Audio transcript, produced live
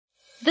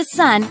The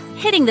sun,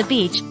 hitting the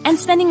beach, and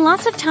spending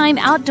lots of time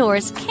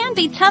outdoors can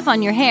be tough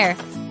on your hair.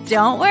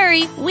 Don't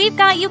worry, we've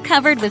got you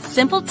covered with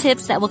simple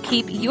tips that will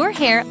keep your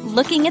hair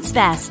looking its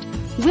best.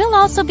 We'll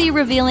also be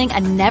revealing a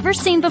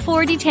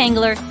never-seen-before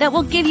detangler that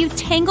will give you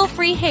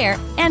tangle-free hair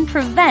and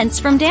prevents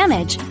from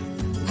damage.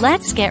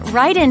 Let's get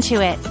right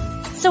into it.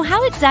 So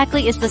how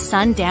exactly is the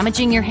sun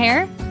damaging your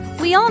hair?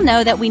 We all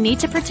know that we need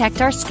to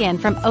protect our skin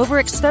from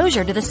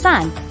overexposure to the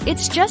sun.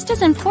 It's just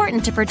as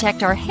important to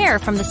protect our hair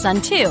from the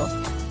sun too.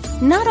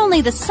 Not only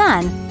the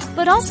sun,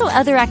 but also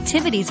other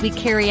activities we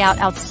carry out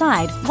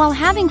outside while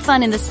having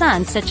fun in the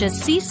sun, such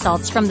as sea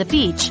salts from the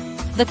beach,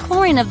 the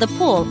chlorine of the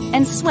pool,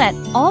 and sweat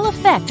all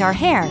affect our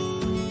hair.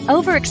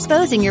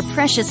 Overexposing your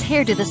precious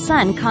hair to the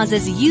sun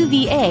causes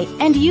UVA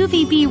and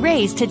UVB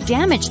rays to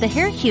damage the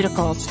hair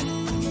cuticles.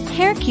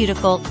 Hair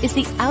cuticle is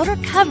the outer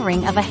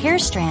covering of a hair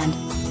strand.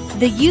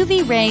 The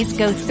UV rays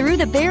go through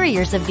the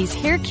barriers of these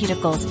hair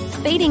cuticles,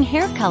 fading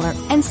hair color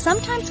and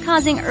sometimes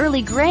causing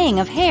early graying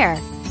of hair.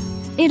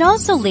 It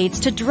also leads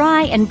to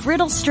dry and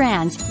brittle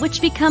strands,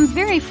 which become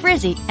very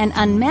frizzy and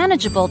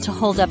unmanageable to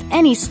hold up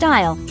any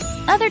style.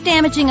 Other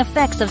damaging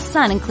effects of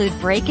sun include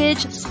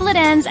breakage, split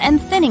ends,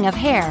 and thinning of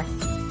hair.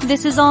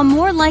 This is all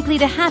more likely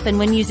to happen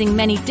when using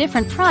many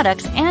different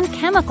products and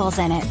chemicals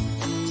in it.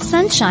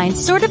 Sunshine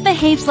sort of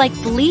behaves like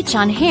bleach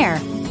on hair.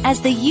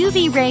 As the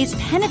UV rays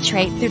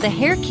penetrate through the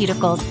hair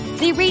cuticles,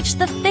 they reach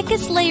the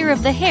thickest layer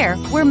of the hair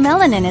where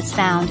melanin is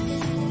found.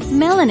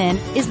 Melanin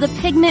is the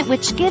pigment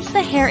which gives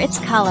the hair its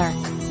color.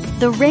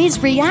 The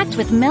rays react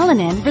with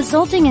melanin,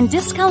 resulting in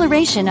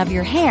discoloration of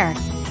your hair.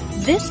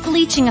 This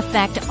bleaching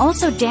effect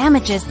also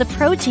damages the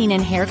protein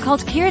in hair called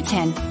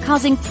keratin,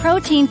 causing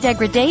protein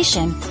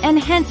degradation and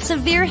hence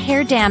severe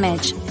hair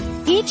damage.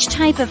 Each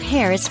type of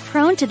hair is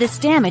prone to this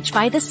damage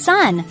by the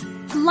sun.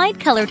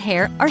 Light-colored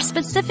hair are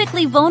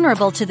specifically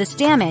vulnerable to this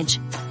damage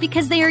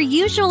because they are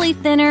usually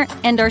thinner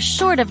and are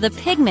short of the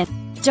pigment.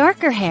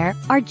 Darker hair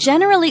are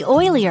generally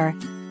oilier,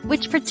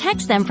 which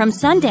protects them from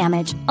sun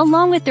damage,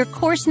 along with their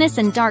coarseness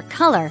and dark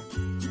color.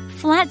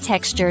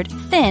 Flat-textured,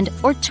 thinned,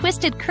 or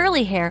twisted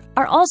curly hair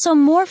are also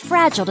more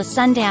fragile to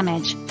sun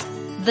damage.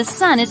 The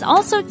sun is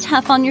also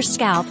tough on your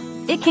scalp.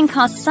 It can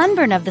cause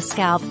sunburn of the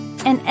scalp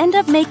and end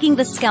up making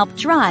the scalp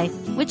dry,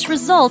 which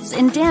results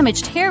in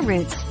damaged hair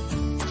roots.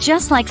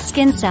 Just like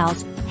skin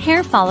cells,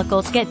 hair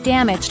follicles get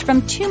damaged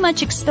from too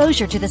much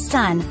exposure to the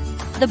sun.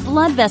 The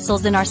blood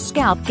vessels in our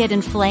scalp get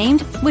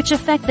inflamed, which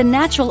affect the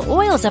natural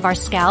oils of our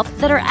scalp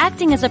that are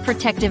acting as a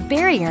protective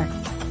barrier.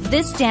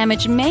 This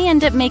damage may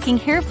end up making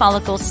hair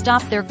follicles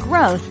stop their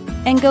growth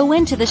and go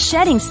into the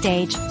shedding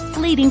stage,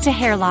 leading to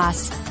hair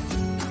loss.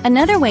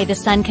 Another way the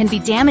sun can be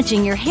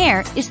damaging your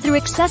hair is through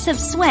excessive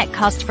sweat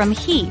caused from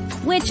heat,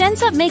 which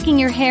ends up making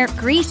your hair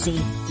greasy.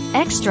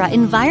 Extra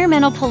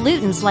environmental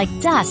pollutants like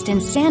dust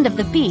and sand of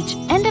the beach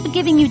end up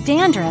giving you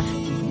dandruff,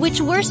 which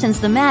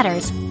worsens the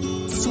matters.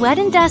 Sweat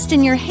and dust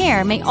in your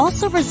hair may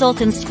also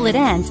result in split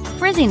ends,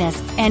 frizziness,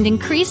 and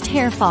increased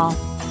hair fall.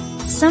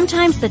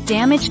 Sometimes the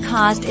damage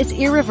caused is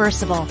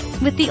irreversible,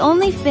 with the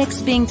only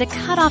fix being to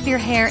cut off your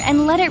hair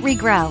and let it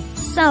regrow.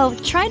 So,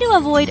 try to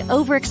avoid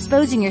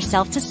overexposing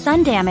yourself to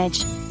sun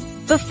damage.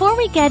 Before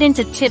we get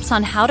into tips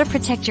on how to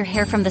protect your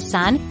hair from the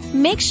sun,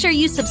 make sure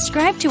you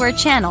subscribe to our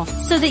channel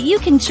so that you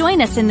can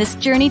join us in this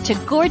journey to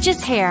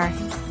gorgeous hair.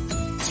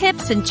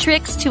 Tips and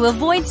tricks to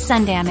avoid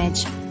sun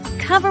damage.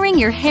 Covering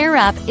your hair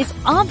up is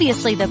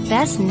obviously the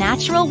best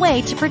natural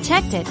way to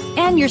protect it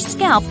and your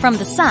scalp from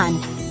the sun.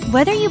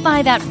 Whether you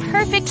buy that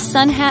perfect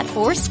sun hat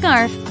or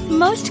scarf,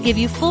 most give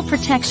you full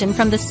protection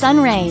from the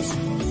sun rays.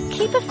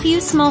 Keep a few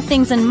small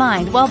things in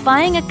mind while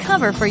buying a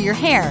cover for your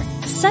hair,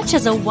 such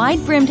as a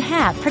wide-brimmed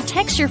hat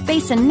protects your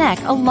face and neck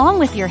along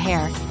with your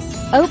hair.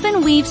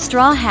 Open-weave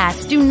straw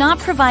hats do not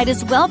provide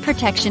as well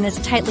protection as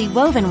tightly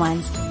woven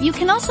ones. You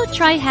can also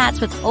try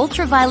hats with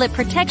ultraviolet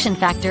protection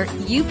factor,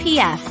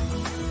 UPF.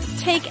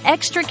 Take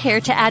extra care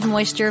to add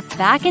moisture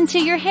back into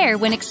your hair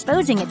when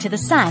exposing it to the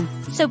sun,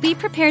 so be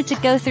prepared to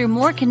go through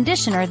more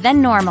conditioner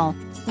than normal.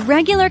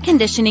 Regular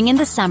conditioning in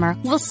the summer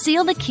will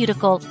seal the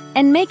cuticle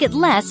and make it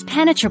less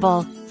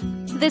penetrable.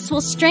 This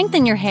will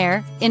strengthen your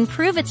hair,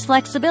 improve its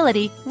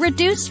flexibility,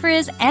 reduce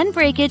frizz and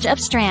breakage of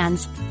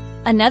strands.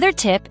 Another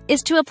tip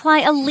is to apply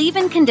a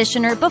leave-in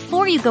conditioner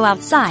before you go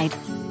outside.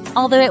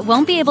 Although it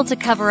won't be able to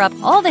cover up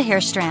all the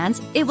hair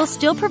strands, it will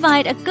still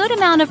provide a good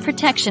amount of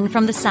protection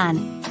from the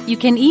sun. You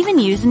can even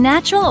use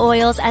natural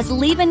oils as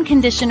leave-in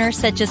conditioner,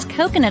 such as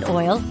coconut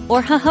oil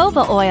or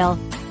jojoba oil.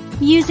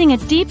 Using a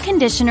deep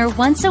conditioner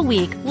once a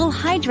week will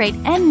hydrate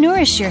and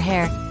nourish your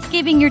hair,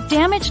 giving your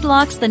damaged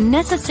locks the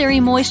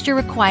necessary moisture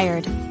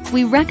required.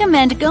 We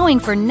recommend going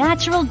for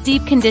natural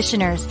deep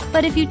conditioners,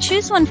 but if you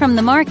choose one from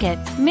the market,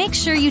 make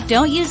sure you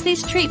don't use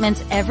these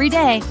treatments every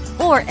day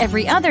or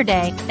every other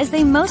day, as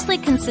they mostly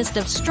consist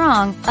of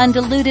strong,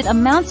 undiluted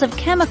amounts of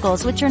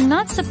chemicals which are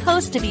not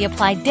supposed to be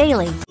applied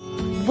daily.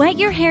 Wet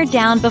your hair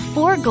down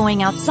before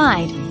going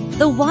outside.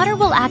 The water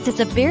will act as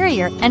a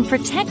barrier and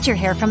protect your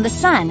hair from the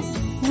sun.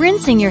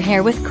 Rinsing your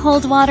hair with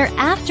cold water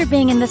after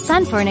being in the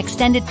sun for an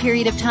extended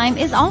period of time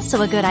is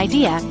also a good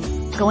idea.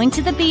 Going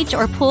to the beach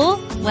or pool?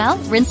 Well,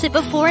 rinse it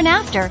before and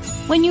after.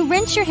 When you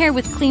rinse your hair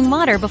with clean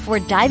water before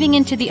diving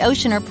into the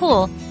ocean or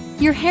pool,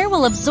 your hair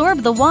will absorb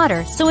the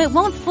water so it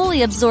won't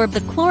fully absorb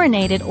the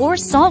chlorinated or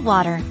salt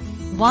water.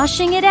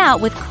 Washing it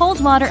out with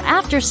cold water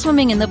after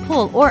swimming in the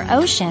pool or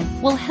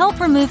ocean will help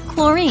remove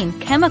chlorine,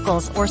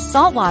 chemicals, or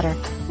salt water,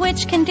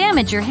 which can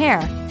damage your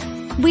hair.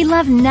 We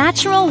love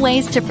natural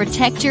ways to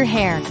protect your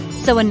hair,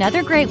 so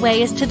another great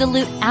way is to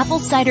dilute apple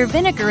cider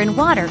vinegar in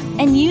water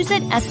and use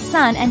it as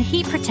sun and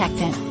heat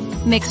protectant.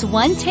 Mix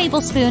 1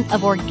 tablespoon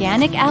of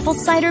organic apple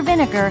cider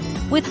vinegar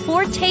with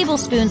 4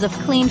 tablespoons of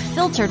clean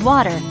filtered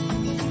water.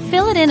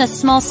 Fill it in a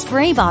small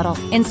spray bottle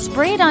and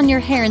spray it on your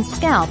hair and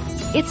scalp.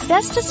 It's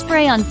best to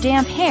spray on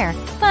damp hair,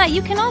 but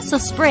you can also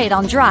spray it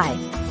on dry.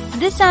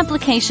 This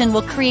application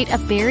will create a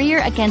barrier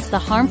against the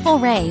harmful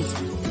rays.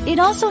 It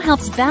also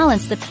helps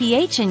balance the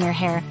pH in your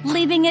hair,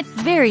 leaving it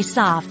very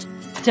soft.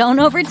 Don't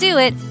overdo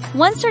it.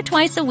 Once or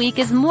twice a week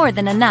is more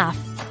than enough.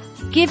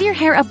 Give your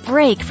hair a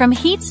break from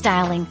heat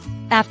styling.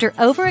 After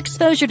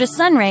overexposure to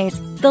sun rays,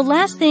 the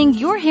last thing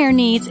your hair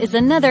needs is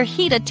another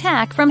heat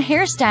attack from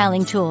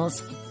hairstyling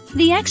tools.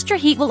 The extra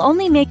heat will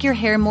only make your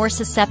hair more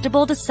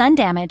susceptible to sun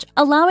damage,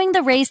 allowing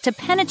the rays to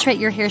penetrate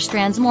your hair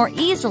strands more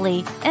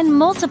easily and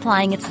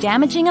multiplying its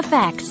damaging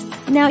effects.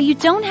 Now, you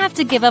don't have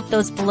to give up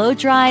those blow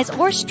dries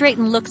or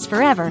straighten looks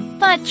forever,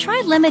 but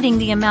try limiting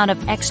the amount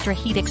of extra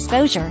heat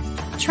exposure.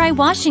 Try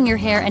washing your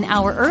hair an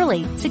hour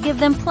early to give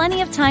them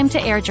plenty of time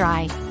to air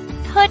dry.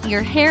 Put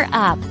your hair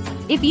up.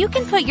 If you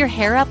can put your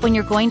hair up when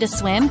you're going to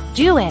swim,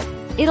 do it.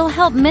 It'll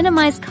help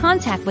minimize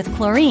contact with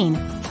chlorine.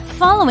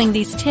 Following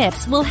these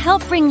tips will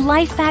help bring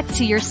life back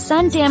to your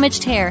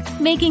sun-damaged hair,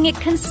 making it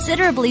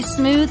considerably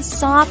smooth,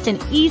 soft,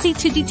 and easy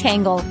to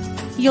detangle.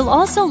 You'll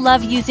also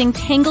love using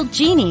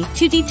TangleGenie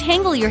to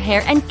detangle your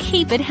hair and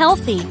keep it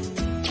healthy.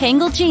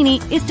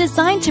 TangleGenie is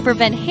designed to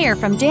prevent hair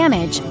from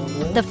damage.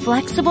 The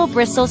flexible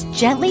bristles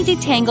gently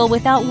detangle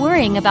without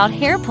worrying about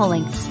hair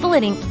pulling,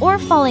 splitting, or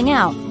falling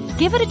out.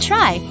 Give it a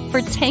try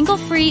for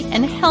tangle-free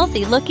and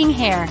healthy-looking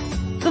hair.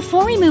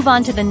 Before we move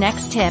on to the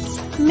next tips,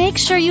 make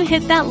sure you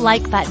hit that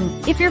like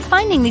button if you're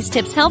finding these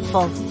tips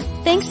helpful.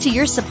 Thanks to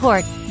your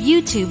support,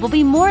 YouTube will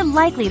be more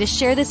likely to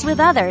share this with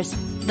others.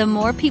 The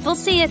more people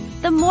see it,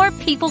 the more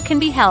people can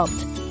be helped.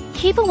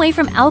 Keep away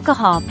from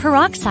alcohol,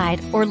 peroxide,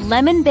 or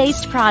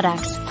lemon-based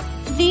products.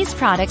 These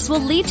products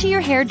will lead to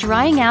your hair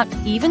drying out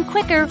even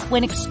quicker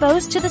when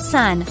exposed to the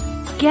sun.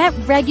 Get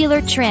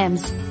regular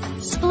trims.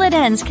 Split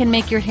ends can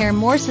make your hair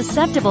more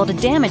susceptible to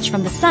damage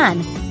from the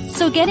sun.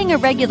 So getting a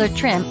regular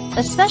trim,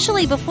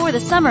 especially before the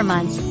summer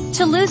months,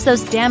 to lose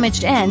those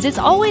damaged ends is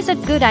always a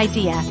good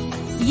idea.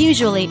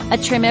 Usually, a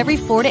trim every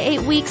 4 to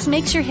 8 weeks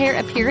makes your hair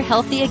appear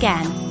healthy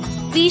again.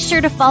 Be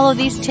sure to follow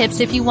these tips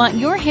if you want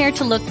your hair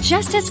to look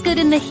just as good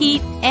in the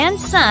heat and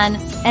sun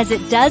as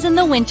it does in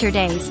the winter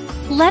days.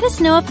 Let us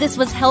know if this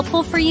was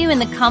helpful for you in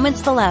the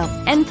comments below,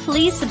 and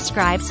please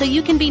subscribe so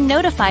you can be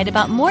notified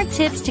about more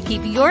tips to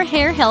keep your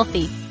hair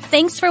healthy.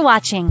 Thanks for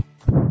watching.